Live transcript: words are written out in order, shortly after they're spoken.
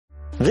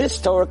This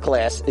Torah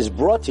class is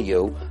brought to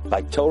you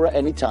by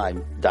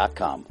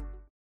TorahAnytime.com.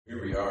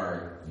 Here we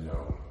are,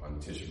 on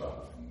Tisha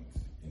B'Av,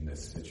 in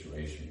this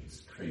situation,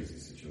 this crazy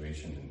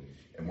situation,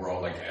 and we're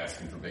all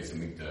asking for Beis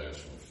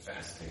Hamikdash, we're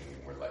fasting,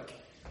 and we're like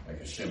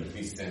Hashem,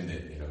 please send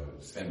it,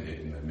 send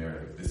it in the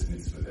merit of this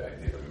mitzvah that I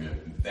did, or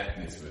that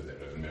mitzvah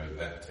that I did, or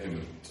that time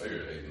of Torah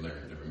I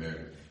learned, or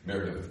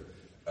merit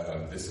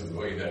of this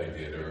avoid that I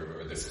did,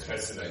 or this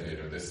chesed I did,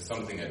 or this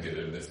something I did,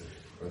 or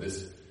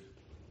this.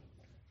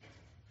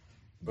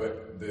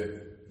 But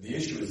the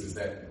issue is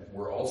that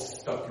we're all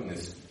stuck in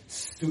this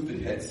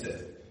stupid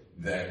headset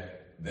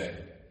that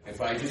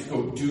if I just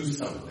go do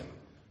something,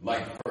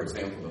 like, for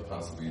example, the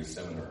Possible Youth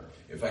Seminar,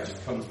 if I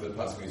just come to the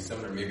Possible Youth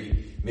Seminar,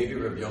 maybe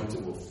Rav Yom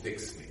Tov will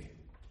fix me.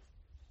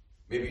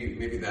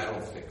 Maybe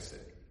that'll fix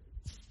it.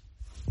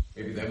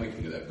 Maybe then we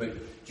can do that.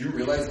 But do you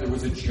realize there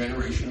was a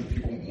generation of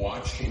people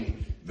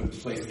watching the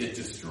place get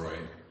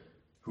destroyed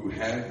who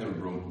had the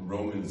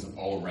Romans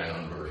all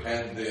around, or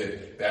had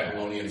the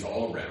Babylonians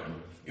all around?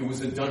 It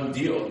was a done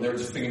deal, and they were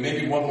just thinking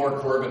maybe one more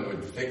Korban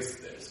would fix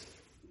this.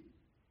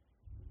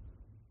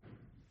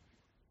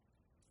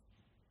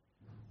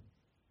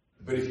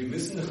 But if you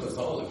listen to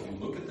Chazal, if you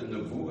look at the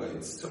Nevuah,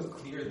 it's so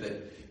clear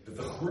that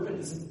the Korban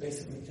isn't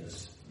basically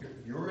just,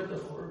 you're the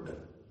Korban.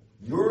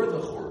 You're the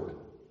Korban.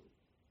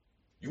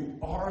 You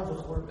are the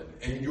Korban.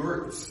 And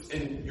you're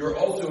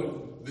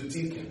also the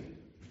Tikkun.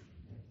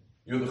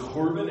 You're the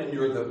Korban, and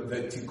you're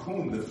the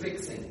Tikkun, the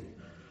fixing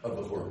of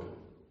the Korban.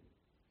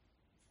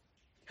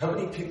 How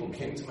many people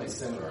came to my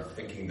seminar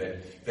thinking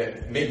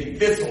that maybe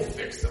this will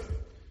fix them?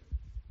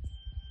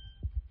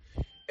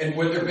 And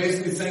what they're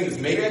basically saying is,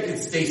 maybe I can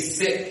stay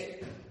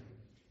sick.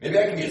 Maybe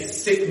I can be a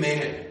sick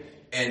man,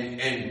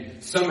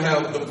 and somehow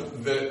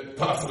the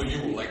possible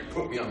you will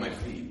put me on my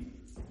feet.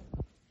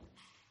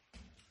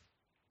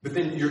 But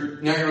then you're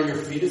on your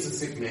feet as a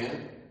sick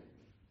man.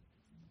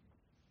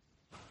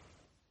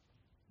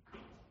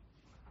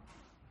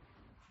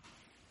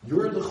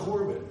 You're the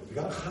Korban. You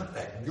gotta have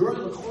that. You're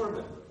the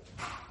Korban.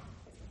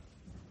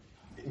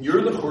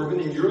 You're the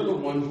Korban, and you're the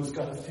one who's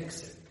got to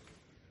fix it.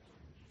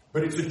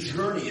 But it's a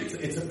journey.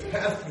 It's a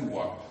path you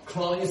walk.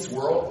 Klal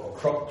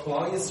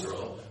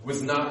Yisrael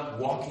was not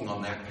walking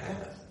on that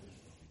path.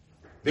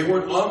 They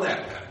weren't on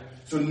that path.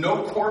 So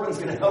no Korban's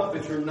going to help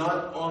if you're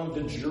not on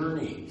the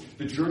journey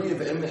of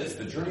emes,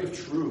 the journey of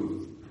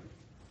truth.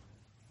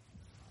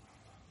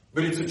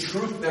 But it's a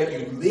truth that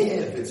you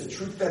live. It's a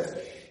truth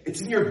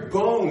it's in your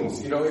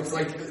bones. It's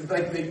like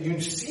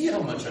you see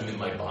how much I'm in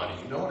my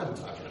body. You know what I'm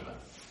talking about.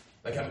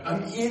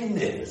 I'm in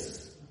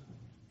this.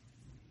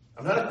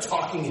 I'm not a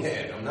talking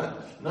head. I'm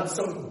not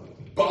some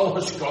bal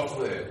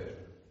hashkafah.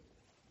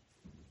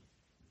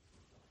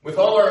 With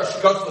all our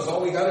hashkafas,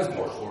 all we got is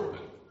more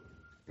Korban.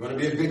 You want to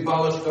be a big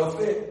bal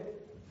hashkafah?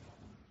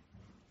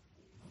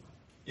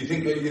 You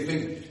think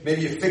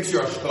maybe you fix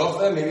your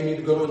hashkafah? Maybe you need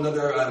to go to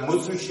another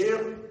Musar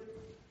shir?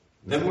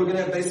 Then we're going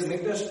to have Beis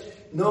Hamikdash?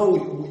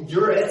 No,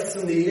 you're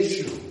asking the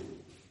issue.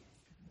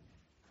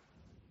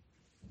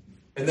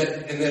 And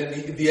that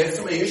the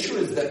estimate issue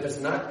is that there's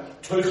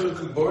not toichel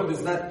kubor,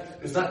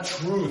 there's not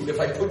truth. If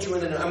I put you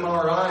in an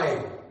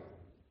MRI,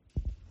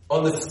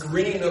 on the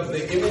screen of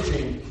the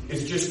imaging,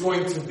 it's just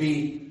going to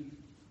be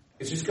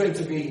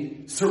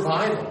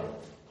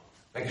survival.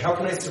 How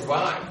can I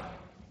survive?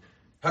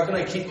 How can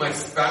I keep my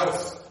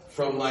spouse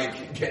from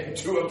getting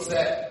too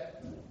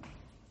upset?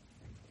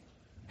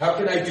 How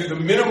can I do the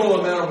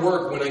minimal amount of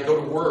work when I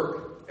go to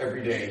work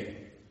every day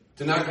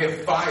to not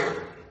get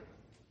fired?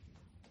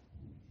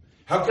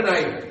 How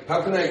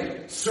can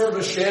I serve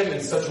Hashem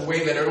in such a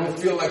way that I don't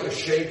feel like a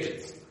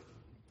sheged?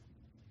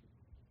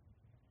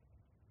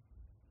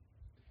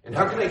 And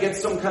how can I get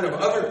some kind of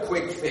other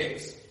quick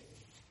fix?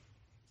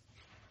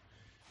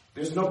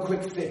 There's no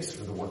quick fix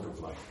for the work of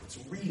life. It's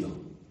real.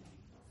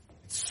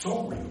 It's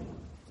so real.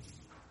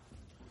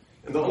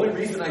 And the only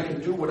reason I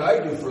can do what I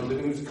do for a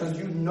living is because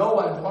I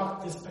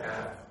walked this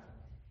path.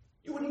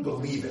 You wouldn't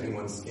believe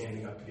anyone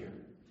standing up here.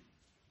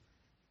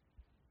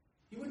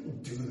 You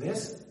wouldn't do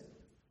this.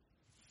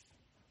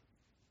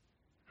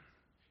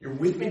 You're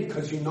with me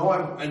because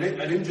I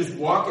didn't just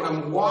walk it,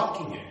 I'm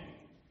walking it.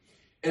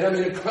 And I'm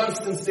in a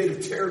constant state of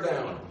tear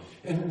down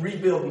and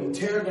rebuild and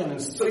tear down and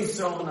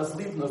soisal manas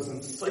livnos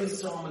and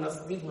soisal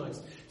manas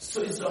livnos,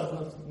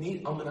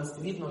 soisal manas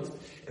livnos.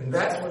 And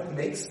that's what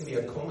makes me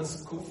a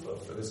komas kufa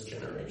for this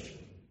generation.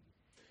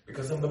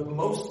 Because I'm the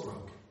most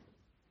broken.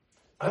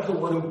 I'm the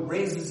one who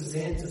raises his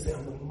hand to say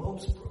I'm the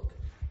most broken.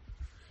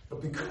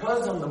 But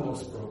because I'm the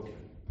most broken,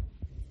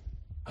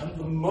 I'm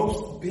the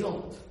most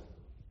built.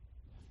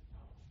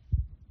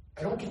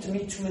 I don't get to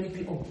meet too many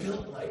people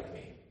built like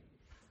me.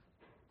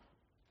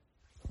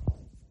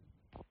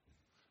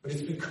 But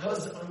it's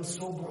because I'm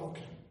so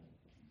broken.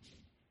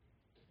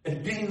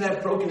 And being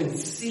that broken and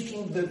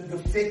seeking the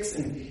fix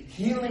and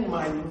healing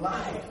my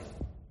life.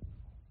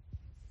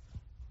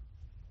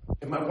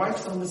 And my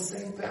wife's on the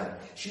same path.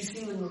 She's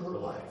healing her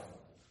life.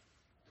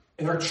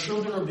 And our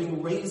children are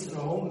being raised in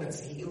a home that's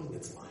healing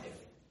its life.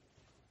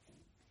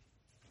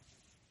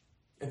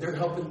 And they're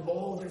helping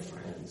all their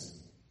friends.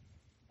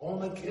 All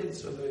my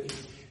kids are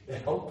the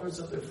helpers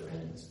of their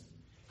friends,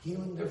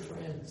 healing their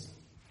friends.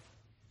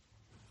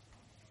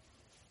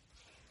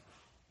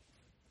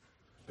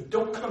 But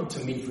don't come to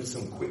me for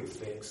some quick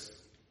fix.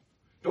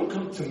 Don't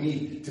come to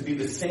me to be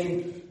the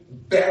same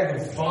bag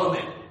of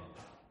vomit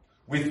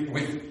with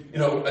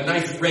a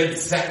nice red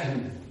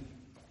satin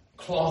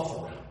cloth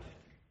around it.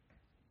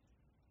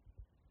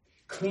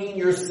 Clean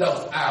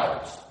yourself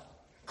out.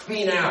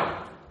 Clean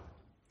out.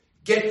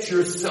 Get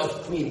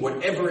yourself clean,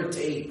 whatever it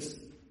takes.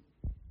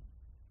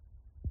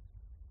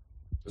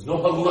 There's no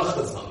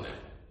halachas on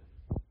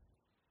that.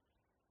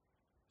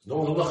 There's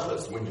no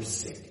halachas when you're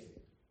sick.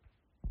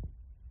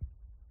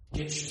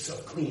 Get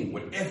yourself clean,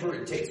 whatever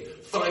it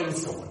takes. Find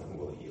someone who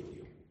will heal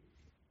you.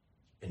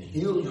 And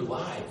heal your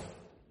life.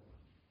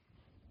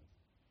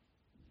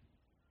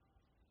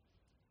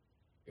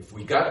 If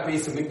we got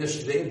Beis Hamikdash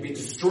today, it would be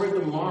destroyed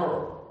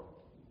tomorrow.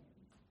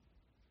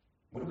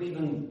 What are we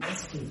even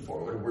asking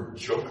for? We're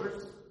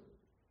jokers?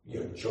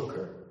 You're a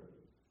joker?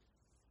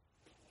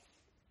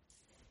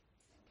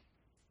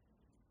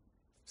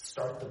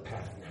 Start the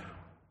path now.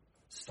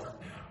 Start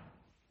now.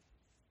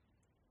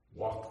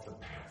 Walk the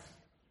path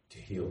to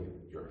heal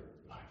your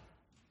life.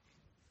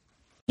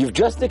 You've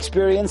just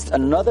experienced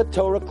another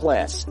Torah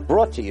class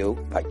brought to you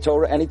by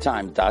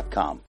TorahAnytime.com.